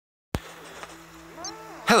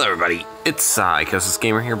Hello everybody, it's Icosis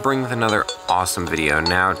Gamer here, bringing with another awesome video.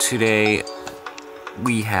 Now today,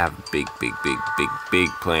 we have big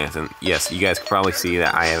plans, and yes, you guys can probably see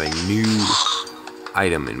that I have a new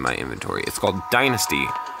item in my inventory. It's called Dynasty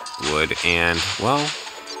Wood, and well,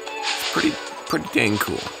 it's pretty dang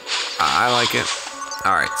cool. I like it.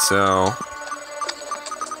 Alright, so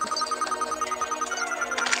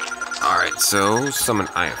summon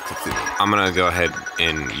Eye of Cthulhu. I'm gonna go ahead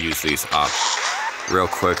and use these up real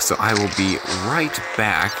quick, so I will be right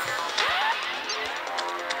back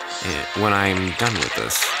when I'm done with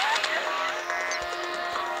this.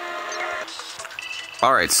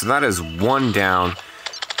 Alright, so that is one down, and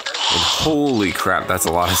holy crap, that's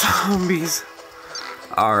a lot of zombies.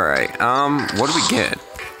 Alright, what do we get?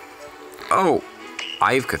 Oh,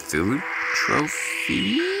 Eye of Cthulhu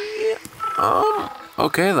trophy?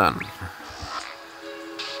 Okay then.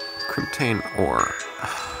 Cryptane ore.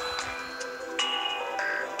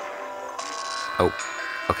 Oh,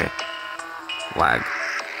 okay. Lag.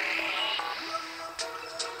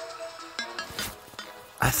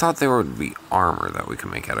 I thought there would be armor that we could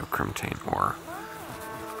make out of cryptane ore.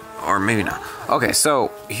 Or maybe not. Okay,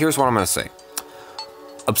 so here's what I'm gonna say.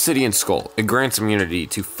 Obsidian Skull. It grants immunity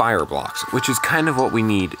to fire blocks, which is kind of what we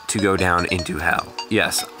need to go down into hell.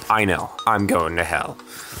 Yes, I know. I'm going to hell.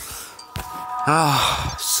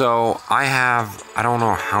 So I don't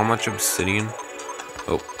know how much obsidian.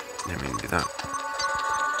 Oh, didn't mean to do that.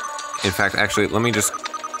 In fact, actually, let me go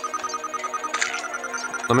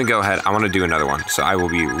ahead. I want to do another one, so I will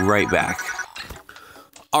be right back.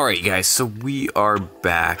 Alright, you guys, so we are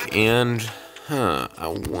back, and I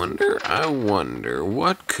wonder,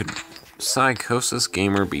 what could Psychosis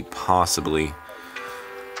Gamer be possibly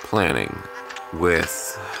planning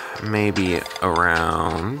with maybe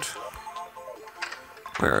around,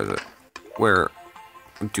 where is it? Where,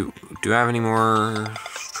 do I have any more,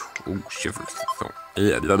 ooh,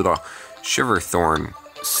 Shiverthorn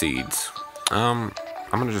seeds. I'm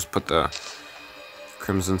gonna just put the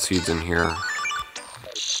crimson seeds in here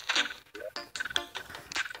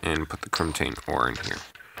and put the cryptane ore in here.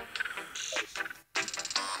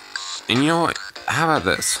 And you know what? How about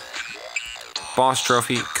this? Boss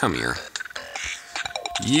trophy, come here.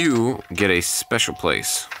 You get a special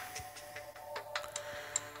place.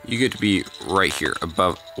 You get to be right here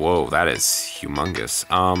above. Whoa, that is humongous.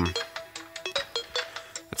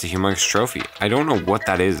 That's a humongous trophy. I don't know what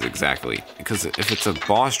that is exactly, because if it's a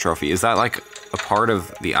boss trophy, is that like a part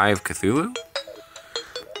of the Eye of Cthulhu?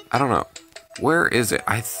 I don't know. Where is it?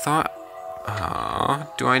 I thought,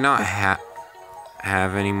 do I not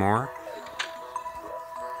have any more?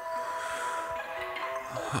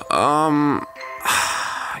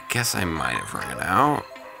 I guess I might have ran out,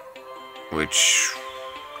 which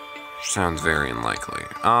sounds very unlikely.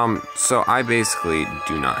 So I basically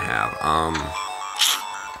do not have,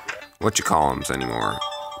 whatchamacallums anymore.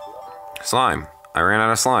 Slime. I ran out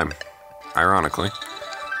of slime, ironically.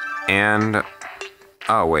 And,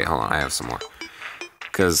 oh wait, hold on, I have some more.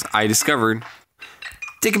 Because I discovered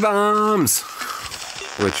Dick Bombs,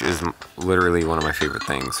 which is literally one of my favorite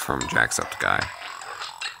things from Jacksepticeye.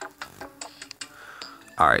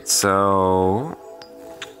 Alright, so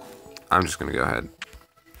I'm just gonna go ahead and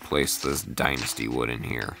place this Dynasty Wood in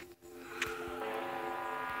here.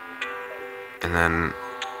 And then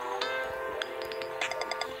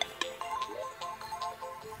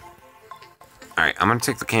alright, I'm gonna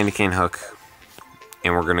take the candy cane hook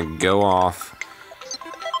and we're gonna go off.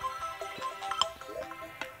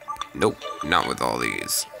 Nope, not with all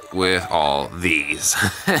these. With all these.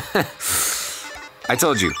 I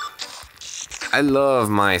told you. I love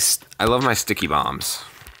my sticky bombs.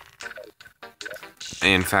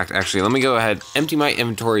 In fact, actually, let me go ahead, empty my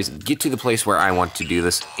inventories, get to the place where I want to do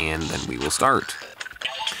this, and then we will start.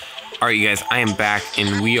 Alright, you guys, I am back,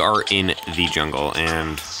 and we are in the jungle,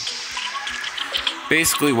 and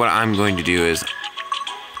basically what I'm going to do is...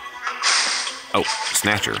 Oh,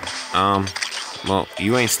 Snatcher. Well,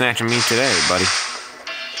 you ain't snatching me today, buddy.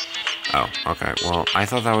 Oh, okay, well, I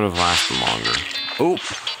thought that would have lasted longer.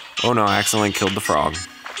 Oh no, I accidentally killed the frog.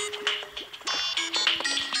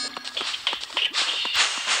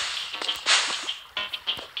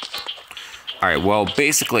 Alright, well,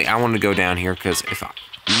 basically, I want to go down here, because if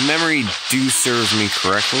memory do serves me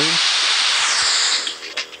correctly,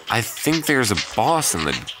 I think there's a boss in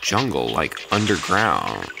the jungle, like,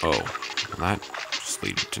 underground. Oh, that just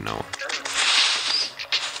leads to nowhere.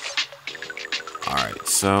 Alright,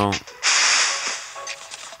 so...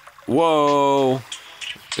 Whoa!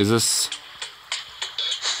 Is this...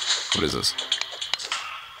 What is this?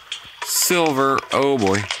 Silver. Oh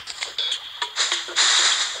boy.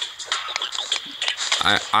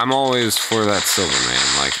 I'm always for that silver,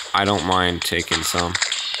 man. Like, I don't mind taking some.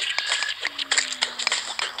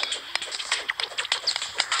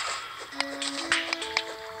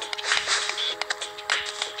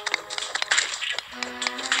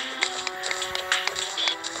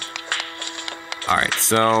 Alright,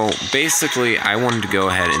 so basically I wanted to go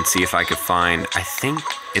ahead and see if I could find, I think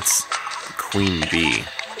it's Queen Bee,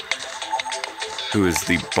 who is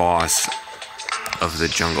the boss of the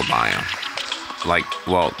jungle biome. Like,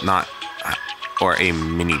 well, not, or a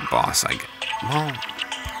mini boss, I guess. Well,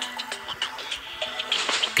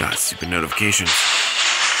 God, stupid notifications.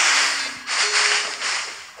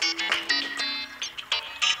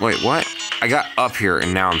 Wait, what? I got up here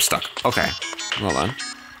and now I'm stuck. Okay, well done.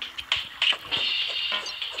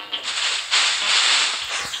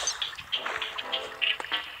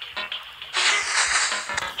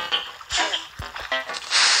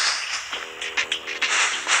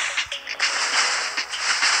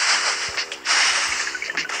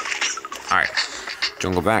 Alright.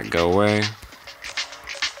 Jungle back, go away.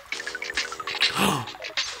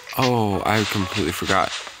 Oh, I completely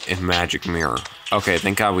forgot. A magic mirror. Okay,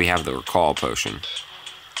 thank God we have the recall potion.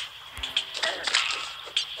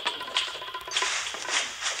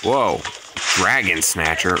 Whoa. Dragon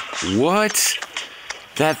Snatcher. What?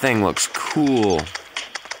 That thing looks cool.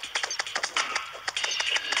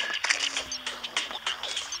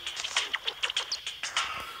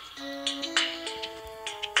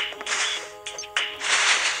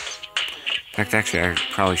 In fact, actually, I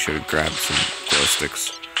probably should have grabbed some glow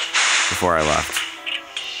sticks before I left.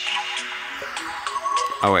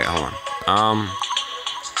 Oh, wait, hold on.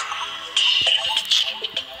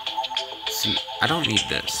 See, I don't need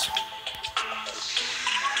this.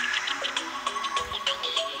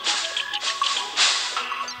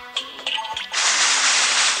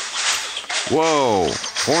 Whoa,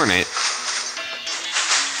 Hornet.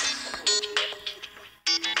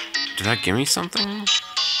 Did that give me something?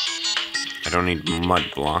 I don't need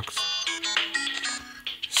mud blocks.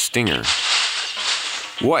 Stinger.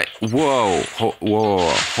 What? Whoa.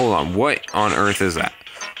 Whoa. Hold on. What on earth is that?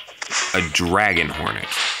 A dragon hornet.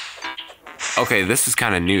 Okay, this is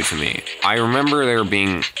kind of new to me. I remember there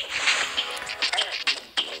being...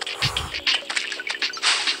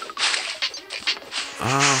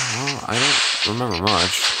 well, I don't remember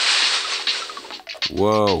much.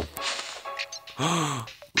 Whoa.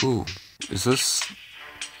 Ooh. Is this...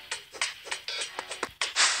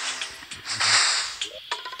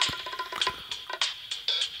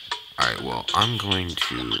 Alright, well, I'm going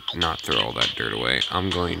to not throw all that dirt away. I'm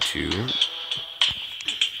going to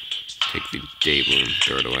take the day bloom,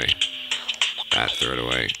 throw it away. That, throw it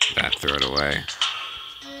away. That, throw it away.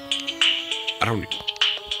 I don't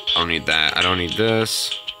need that. I don't need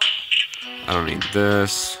this. I don't need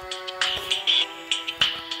this.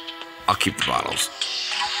 I'll keep the bottles.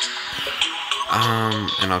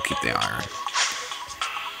 And I'll keep the iron.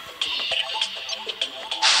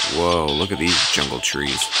 Whoa, look at these jungle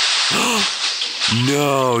trees.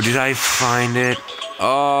 No, did I find it?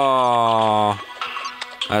 Oh,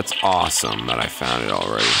 that's awesome that I found it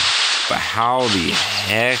already. But how the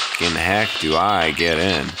heck do I get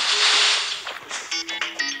in?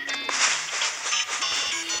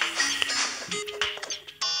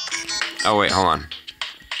 Oh, wait, hold on.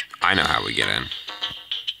 I know how we get in.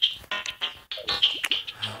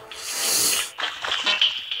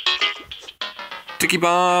 Sticky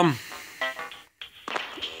bomb!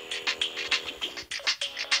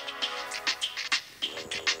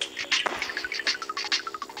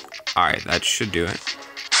 Alright, that should do it.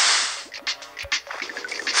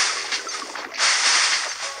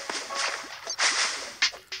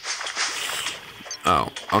 Oh,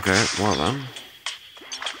 okay, well then.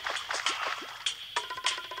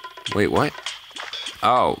 Wait, what?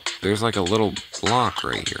 Oh, there's like a little block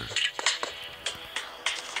right here.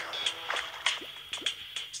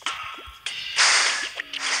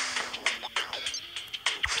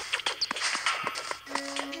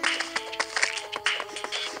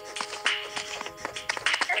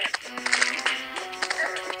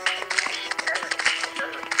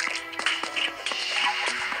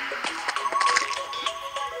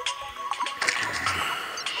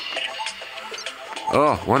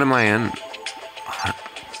 Oh, what am I in?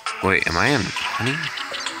 Wait, am I in honey?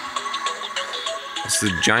 It's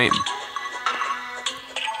the giant...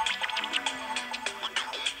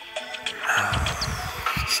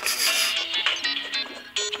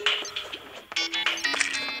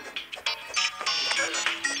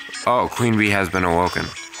 Oh, Queen Bee has been awoken.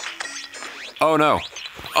 Oh no.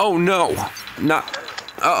 Oh no. Not...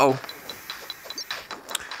 Uh-oh.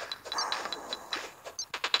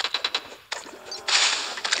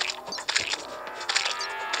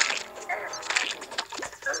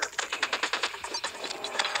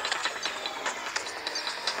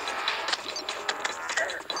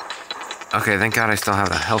 Okay, thank God I still have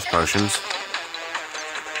the health potions.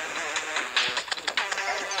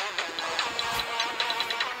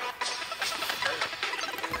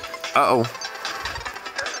 Uh-oh.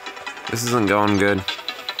 This isn't going good.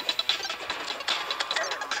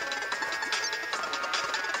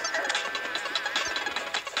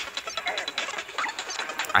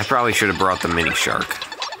 I probably should have brought the mini shark.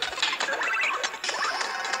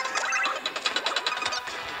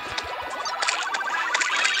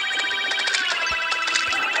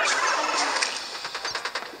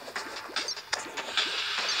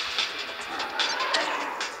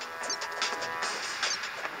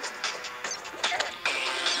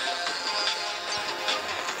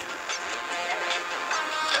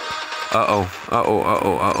 Uh-oh, uh-oh,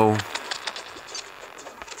 uh-oh, uh-oh.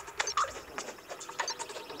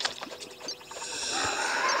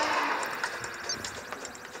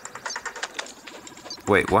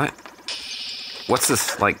 Wait, what? What's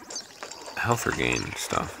this, like, health regain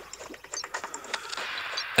stuff?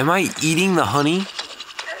 Am I eating the honey?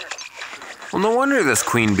 Well, no wonder this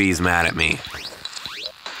queen bee's mad at me.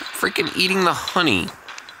 Freaking eating the honey.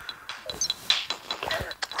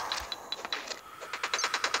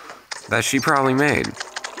 That she probably made.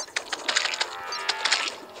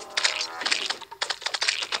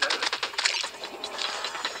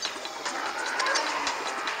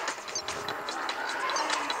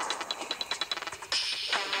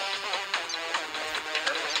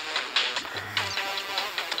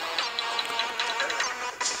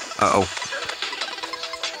 Uh-oh.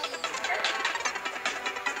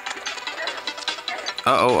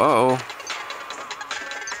 Uh-oh, uh-oh.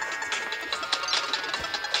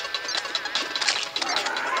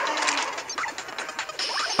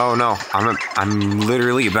 Oh no, I'm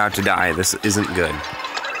literally about to die. This isn't good.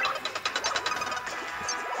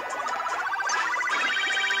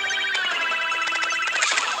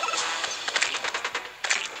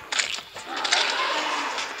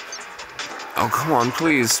 Oh, come on,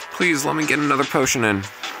 please. Please, let me get another potion in.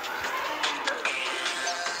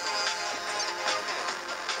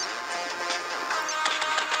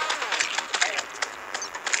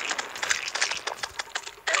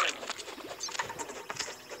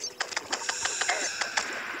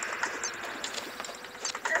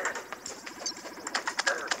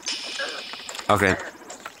 Okay,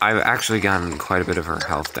 I've actually gotten quite a bit of her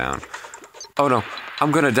health down. Oh no, I'm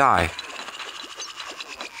gonna die.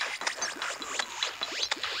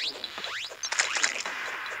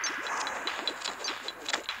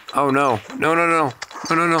 Oh no, no, no, no,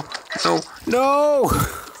 no, no, no, no, no!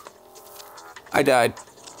 I died.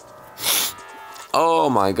 Oh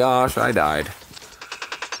my gosh, I died.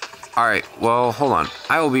 Alright, well, hold on.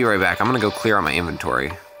 I will be right back. I'm gonna go clear out my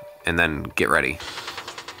inventory and then get ready.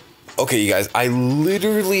 Okay, you guys, I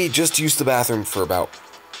literally just used the bathroom for about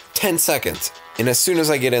 10 seconds. And as soon as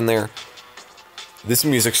I get in there, this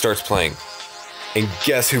music starts playing. And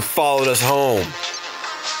guess who followed us home?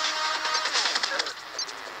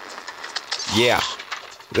 Yeah,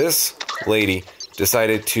 this lady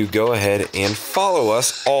decided to go ahead and follow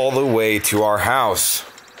us all the way to our house.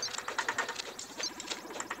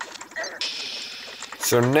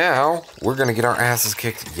 So now, we're gonna get our asses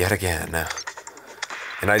kicked yet again.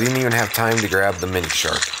 And I didn't even have time to grab the mini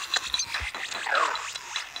shark.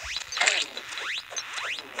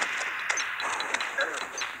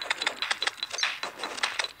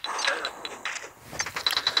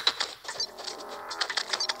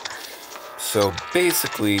 So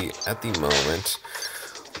basically, at the moment,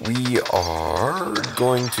 we are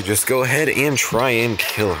going to just go ahead and try and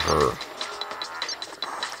kill her.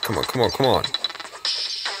 Come on, come on, come on.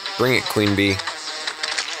 Bring it, Queen Bee.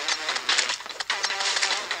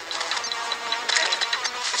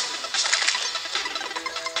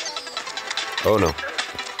 Oh no.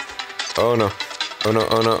 Oh no. Oh no,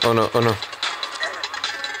 oh no, oh no, oh no.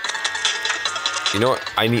 You know what?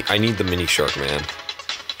 I need the mini shark, man.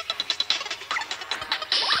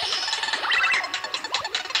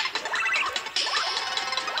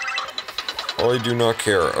 I do not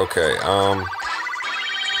care. Okay,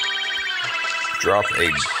 drop a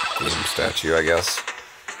gloom statue, I guess.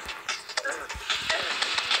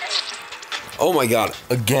 Oh my god,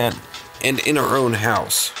 again. And in our own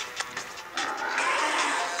house.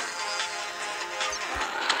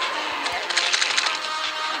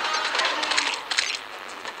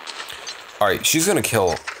 Alright, she's gonna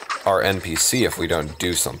kill our NPC if we don't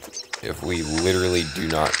do something. If we literally do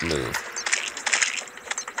not move.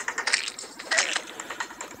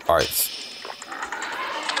 Alright.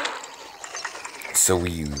 So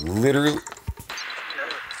we literally...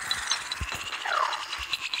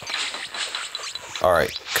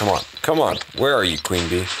 Alright, come on. Come on. Where are you, Queen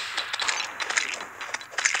Bee?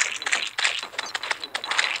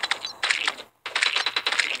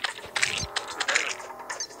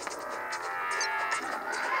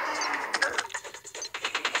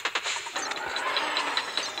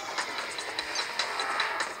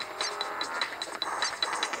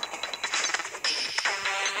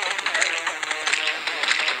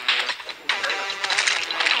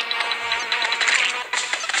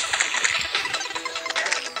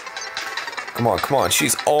 Come on, come on.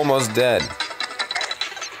 She's almost dead.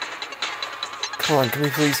 Come on, can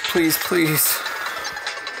we please, please, please.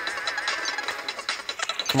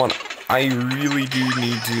 Come on. I really do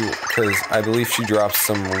need to, because I believe she drops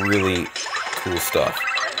some really cool stuff.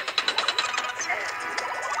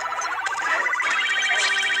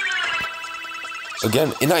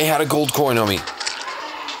 Again, and I had a gold coin on me.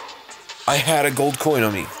 I had a gold coin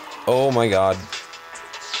on me. Oh my god.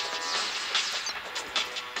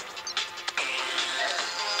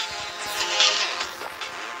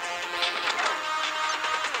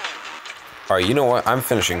 Alright, you know what? I'm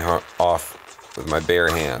finishing her off with my bare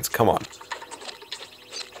hands. Come on.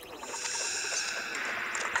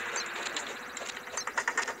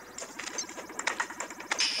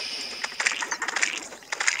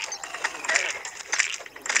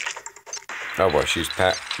 Oh boy, she's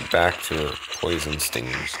back to her poison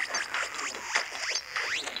stings.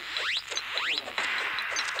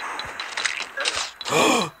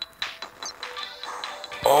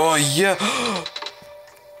 Oh yeah!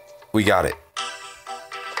 We got it.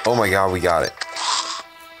 Oh my god, we got it.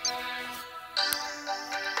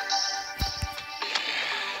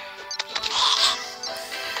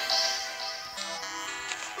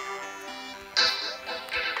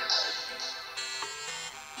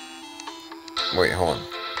 Wait, hold on.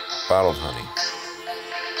 Bottled honey.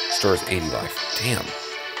 Stores 80 life. Damn.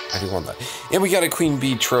 I do want that. And we got a queen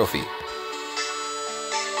bee trophy.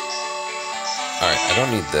 Alright, I don't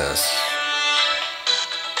need this.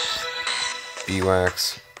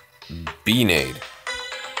 Beeswax. Bee-nade.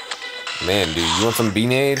 Man, dude, you want some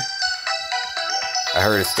bee-nade? I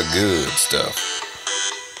heard it's the good stuff.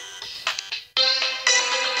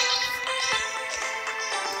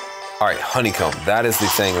 Alright, honeycomb. That is the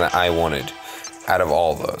thing that I wanted out of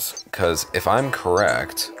all those. Because if I'm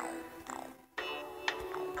correct...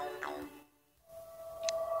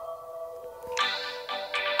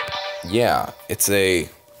 yeah, it's a...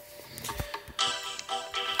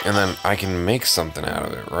 and then I can make something out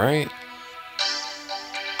of it, right?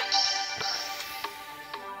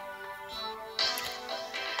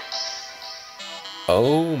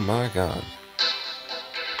 Oh my god.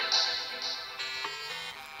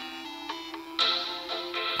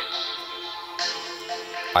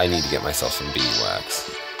 I need to get myself some beeswax.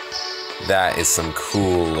 That is some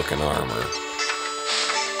cool looking armor.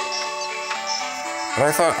 But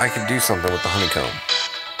I thought I could do something with the honeycomb.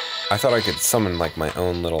 I thought I could summon like my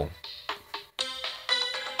own little...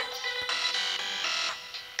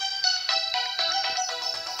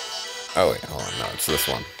 oh wait, hold on, no, it's this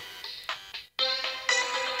one.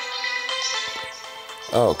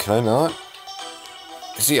 Oh, can I not?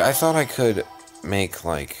 See, I thought I could make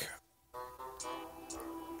like...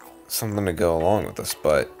 something to go along with this,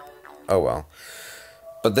 but... oh well.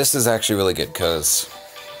 But this is actually really good, because...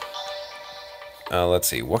 let's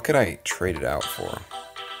see, what could I trade it out for?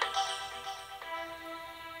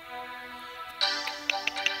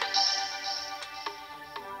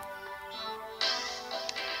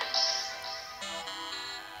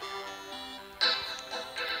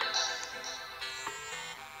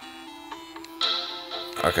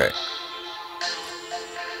 Okay.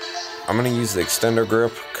 I'm gonna use the extender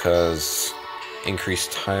grip, because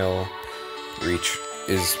increased tile reach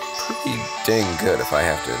is pretty dang good, if I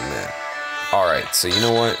have to admit. Alright, so you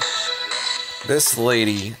know what? This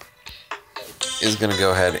lady is gonna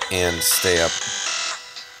go ahead and stay up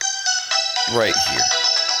right here.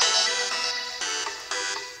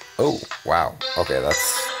 Oh, wow. Okay,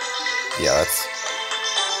 that's... yeah, that's...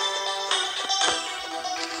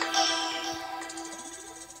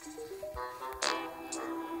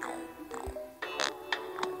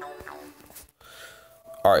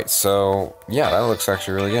 alright, so... yeah, that looks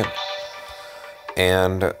actually really good.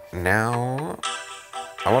 And now...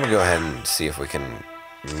 I want to go ahead and see if we can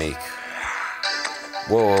make...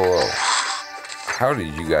 whoa, whoa, whoa. How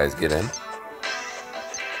did you guys get in?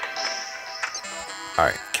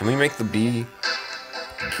 Alright, can we make the bee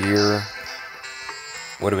gear?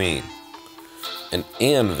 What do we need? An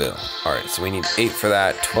anvil. Alright, so we need 8 for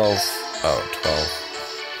that. 12. Oh,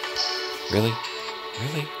 12. Really?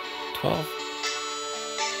 Really? 12?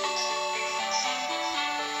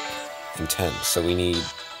 And 10. So we need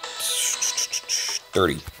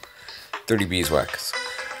 30. 30 beeswax.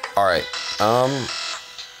 Alright,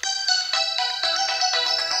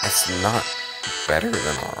 it's not better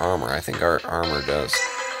than our armor. I think our armor does.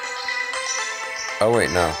 Oh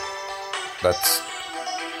wait, no. That's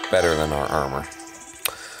better than our armor.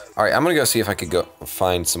 Alright, I'm gonna go see if I could go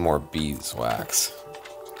find some more beeswax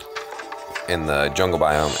in the jungle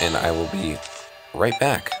biome, and I will be right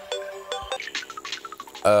back.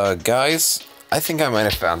 Guys, I think I might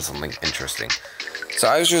have found something interesting. So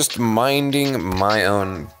I was just minding my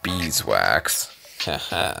own beeswax.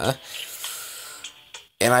 And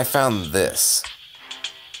I found this.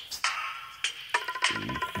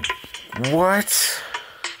 What?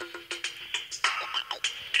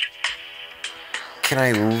 Can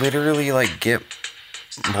I literally, like, get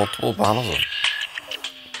multiple bottles of...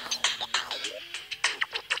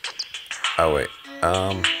 Oh, wait.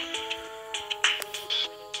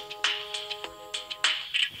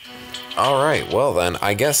 Alright, well then,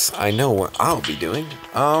 I guess I know what I'll be doing.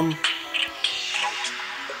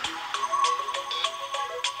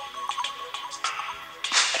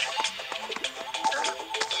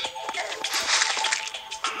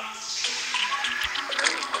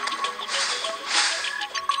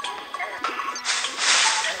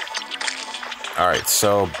 Alright,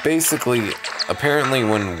 so basically, apparently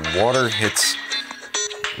when water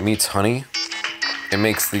meets honey, it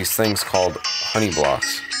makes these things called honey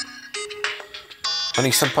blocks.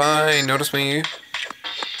 Honey senpai, notice me?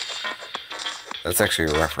 That's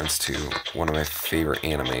actually a reference to one of my favorite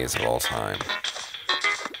animes of all time.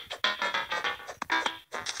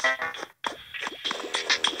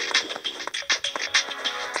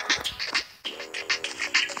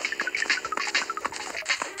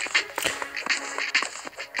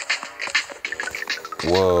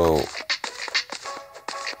 Whoa.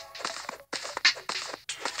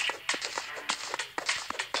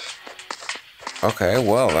 Okay,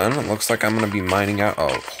 well then, it looks like I'm gonna be mining out a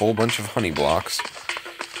whole bunch of honey blocks.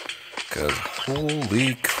 Because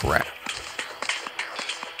holy crap.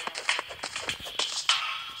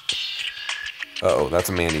 Uh-oh, that's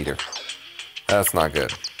a man-eater. That's not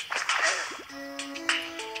good.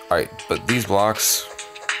 Alright, but these blocks...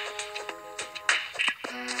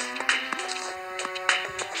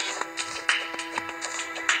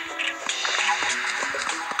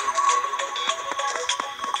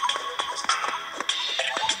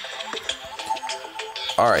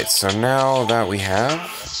 Alright, so now that we have...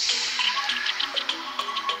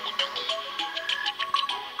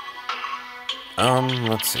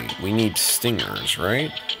 let's see. We need stingers,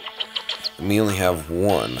 right? And we only have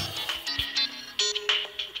one.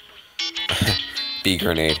 Bee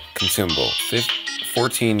grenade. Consumable.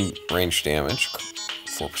 14 range damage.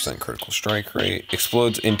 4% critical strike rate.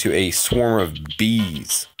 Explodes into a swarm of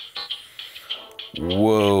bees.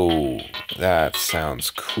 Whoa. That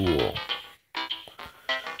sounds cool.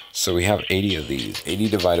 So we have 80 of these. 80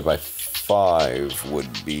 divided by 5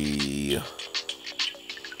 would be...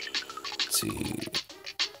 Let's see...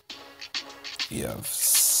 You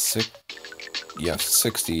have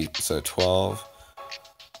 60, so 12,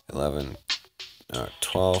 11,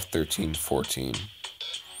 12, 13, 14,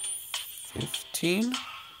 15,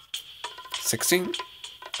 16,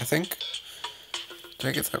 I think. Did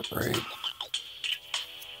I get that right?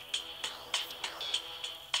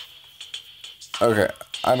 Okay,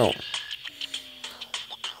 I don't...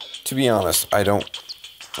 To be honest, I don't...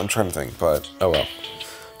 I'm trying to think, but... Oh well.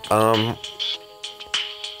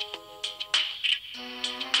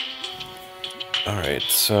 Alright,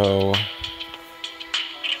 so...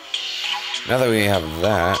 Now that we have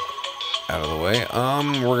that out of the way,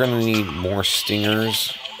 we're gonna need more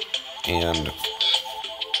stingers and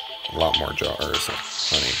a lot more jars of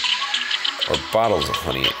honey. Or bottles of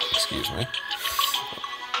honey, excuse me.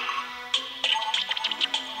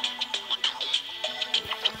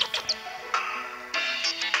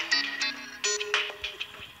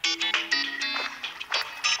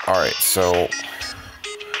 Alright, so...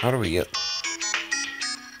 How do we get...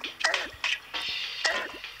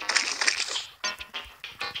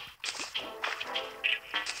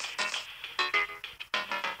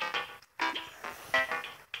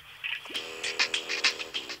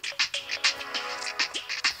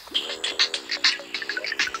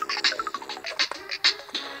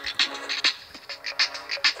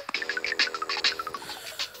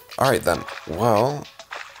 Alright then, well...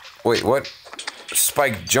 Wait, what?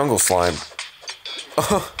 Spiked jungle slime.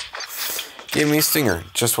 Oh, gave me a stinger,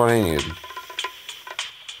 just what I needed.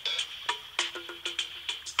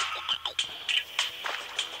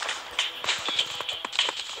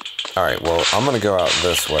 Alright, well, I'm gonna go out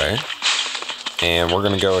this way, and we're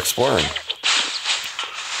gonna go exploring.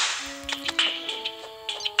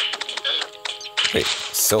 Wait,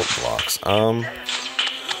 silt blocks.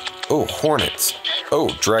 Oh, hornets. Oh,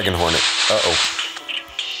 dragon hornet. Uh-oh.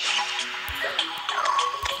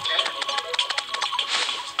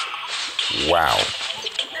 Wow.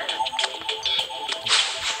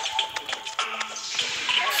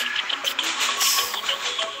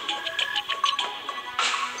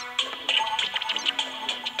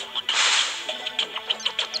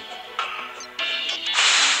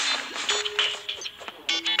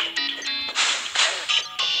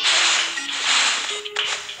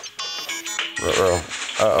 Uh-oh.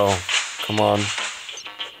 Uh-oh. Come on.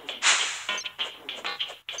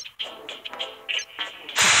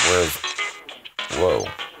 Where's... Whoa.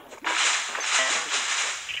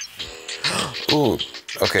 Ooh.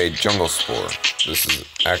 Okay, jungle spore. This is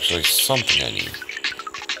actually something I need.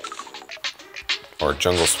 Or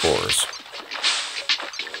jungle spores.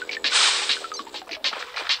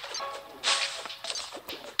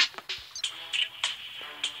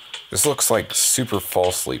 This looks like super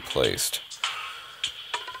falsely placed.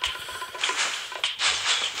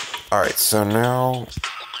 Alright, so now...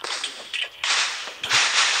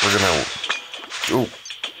 we're gonna... Ooh.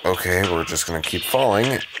 Okay, we're just gonna keep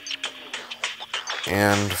falling.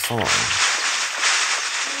 And falling.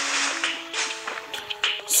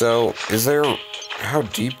 So, is there... how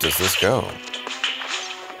deep does this go?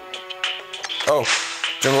 Oh!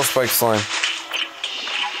 Jungle spike slime.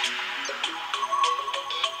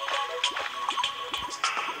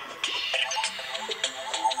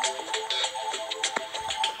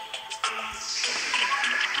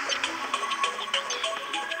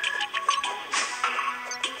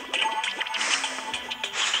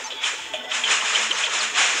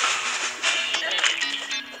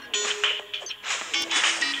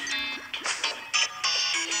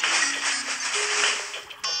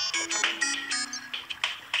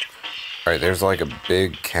 Alright, there's like a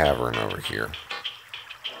big cavern over here.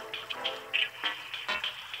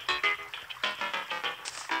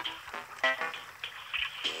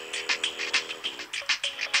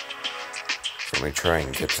 So let me try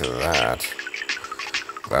and get to that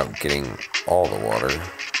without getting all the water.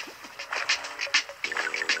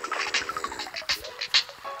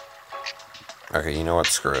 Okay, you know what?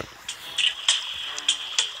 Screw it.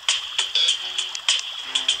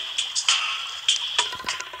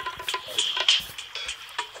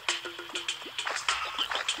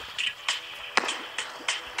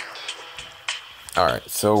 Alright,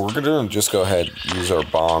 so we're gonna just go ahead and use our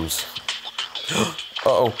bombs.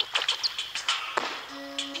 Uh-oh.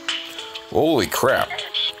 Holy crap.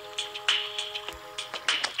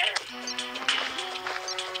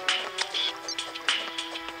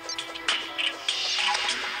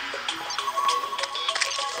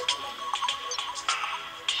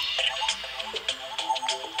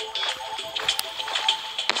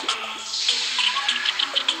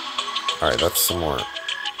 Alright, that's some more.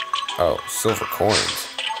 Oh, silver coins.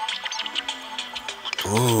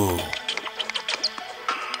 Ooh.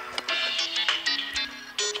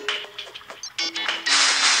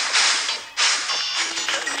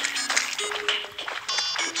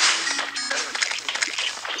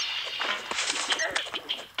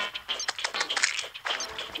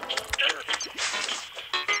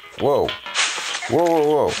 Whoa. Whoa, whoa,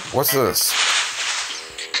 whoa. What's this?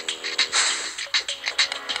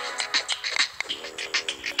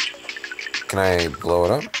 Can I blow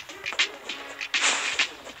it up?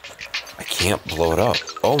 I can't blow it up.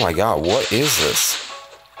 Oh my god, what is this?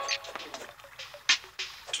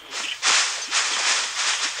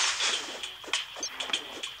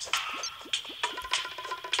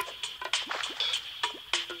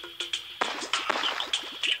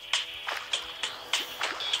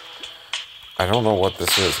 I don't know what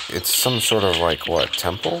this is. It's some sort of like, what,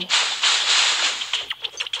 temple?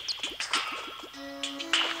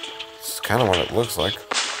 It's kind of what it looks like.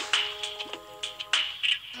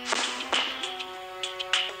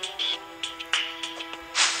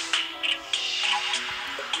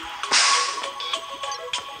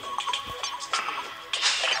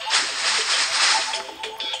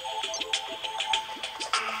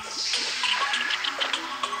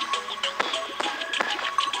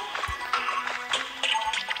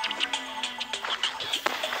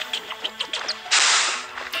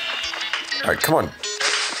 Alright, come on.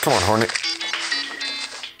 Come on, Hornet.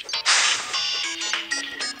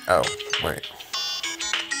 Oh, wait.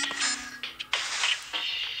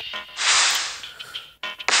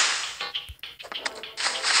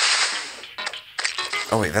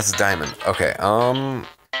 Oh, wait, that's a diamond. Okay,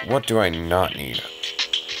 what do I not need?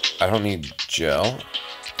 I don't need gel.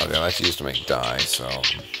 Okay, that's used to make dye, so...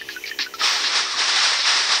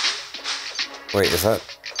 Wait, is that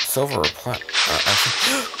silver or plat?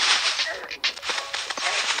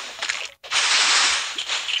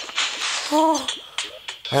 Oh,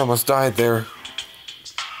 I almost died there.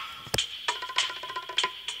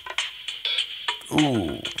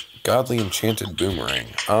 Ooh, godly enchanted boomerang.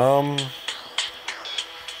 I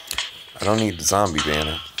don't need zombie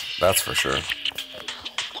bandit, that's for sure.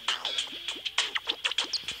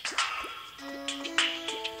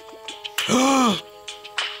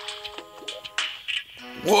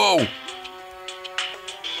 Whoa!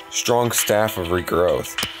 Strong staff of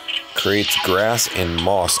regrowth. creates grass and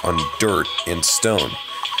moss on dirt and stone.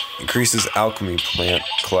 Increases alchemy plant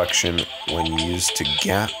collection when used to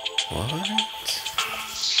get. What?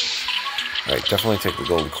 Alright, definitely take the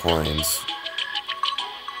gold coins.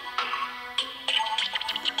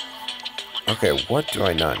 Okay, what do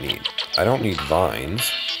I not need? I don't need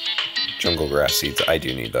vines. Jungle grass seeds, I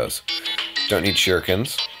do need those. Don't need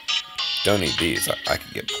shurikens. Don't need these. I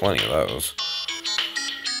could get plenty of those.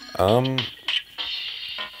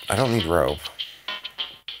 I don't need rope.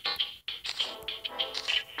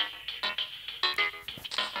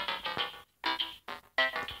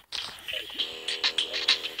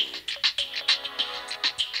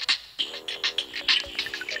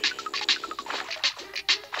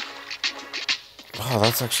 Oh,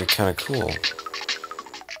 that's actually kind of cool.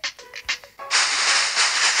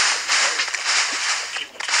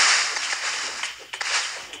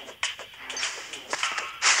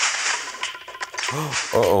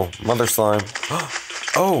 Uh-oh, mother slime.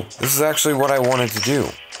 Oh, this is actually what I wanted to do.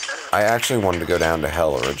 I actually wanted to go down to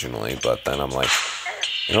hell originally, but then I'm like,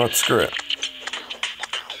 you know what, screw it.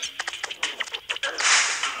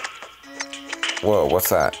 Whoa, what's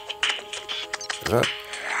that? Is that?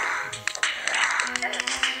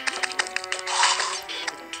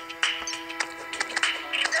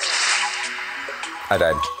 I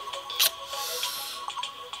died.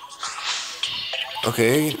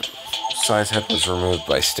 Okay. Size head was removed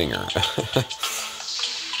by Stinger.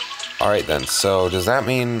 Alright then, so does that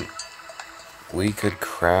mean we could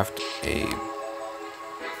craft a...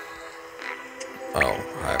 Oh,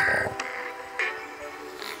 highball.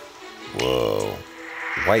 Whoa.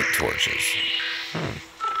 White torches.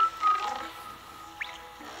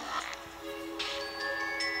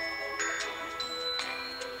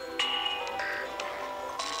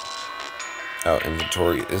 Oh,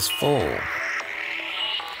 inventory is full.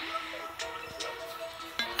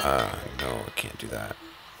 No, I can't do that.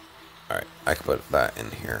 Alright, I can put that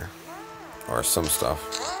in here. Or some stuff.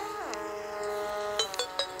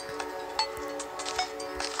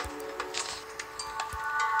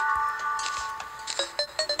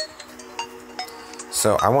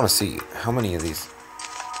 So, I want to see how many of these...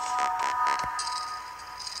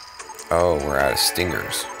 Oh, we're out of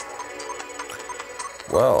stingers.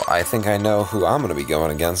 Well, I think I know who I'm going to be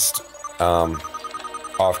going against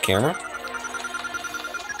off camera.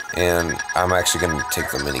 And I'm actually going to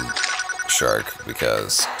take the mini shark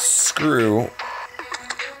because screw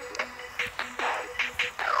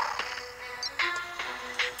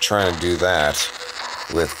trying to do that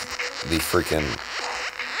with the freaking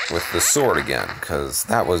with the sword again, because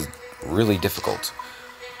that was really difficult.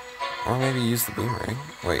 Or maybe use the boomerang.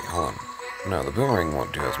 Wait, hold on. No, the boomerang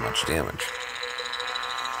won't do as much damage.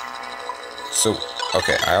 So,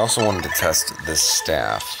 okay, I also wanted to test this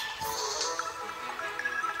staff.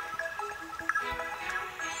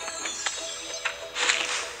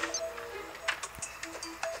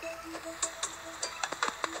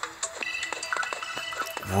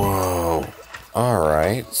 Whoa.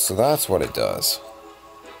 Alright, so that's what it does.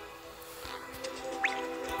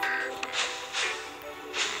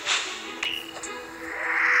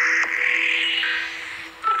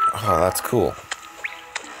 Oh, that's cool.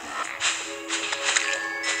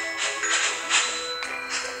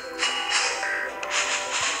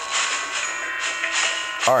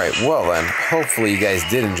 Alright, well then, hopefully you guys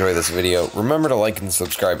did enjoy this video. Remember to like and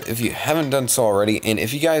subscribe if you haven't done so already, and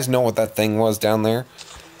if you guys know what that thing was down there,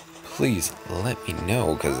 please let me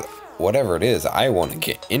know, because whatever it is, I want to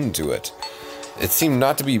get into it. It seemed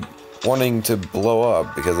not to be wanting to blow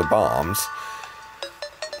up because of bombs,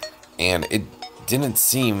 and it didn't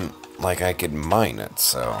seem like I could mine it,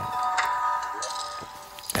 so...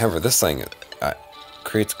 However, this thing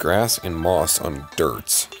creates grass and moss on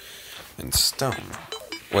dirt and stone.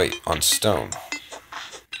 Wait, on stone.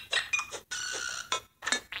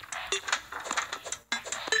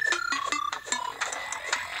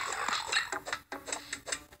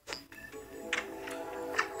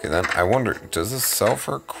 Okay, then I wonder, does this sell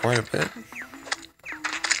for quite a bit?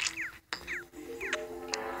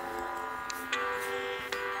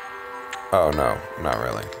 Oh, no, not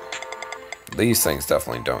really. These things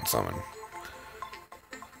definitely don't summon.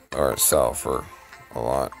 Or sell for a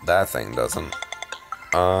lot. That thing doesn't.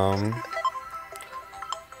 A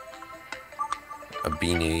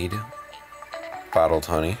beanade. Bottled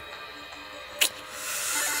honey.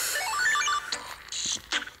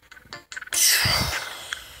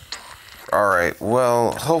 Alright,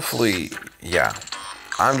 well, hopefully, yeah.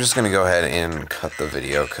 I'm just gonna go ahead and cut the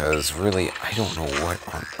video, because really, I don't know what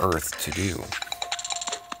on earth to do.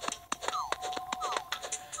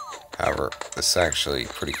 However, this is actually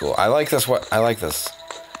pretty cool. I like this.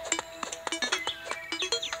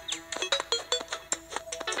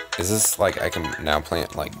 Is this like I can now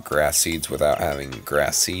plant like grass seeds without having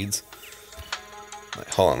grass seeds? Like,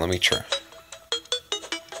 hold on, let me try.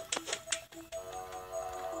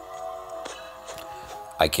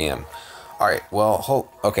 I can. Alright, well,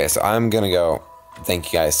 okay, so I'm gonna go.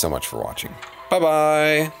 Thank you guys so much for watching.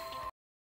 Bye-bye!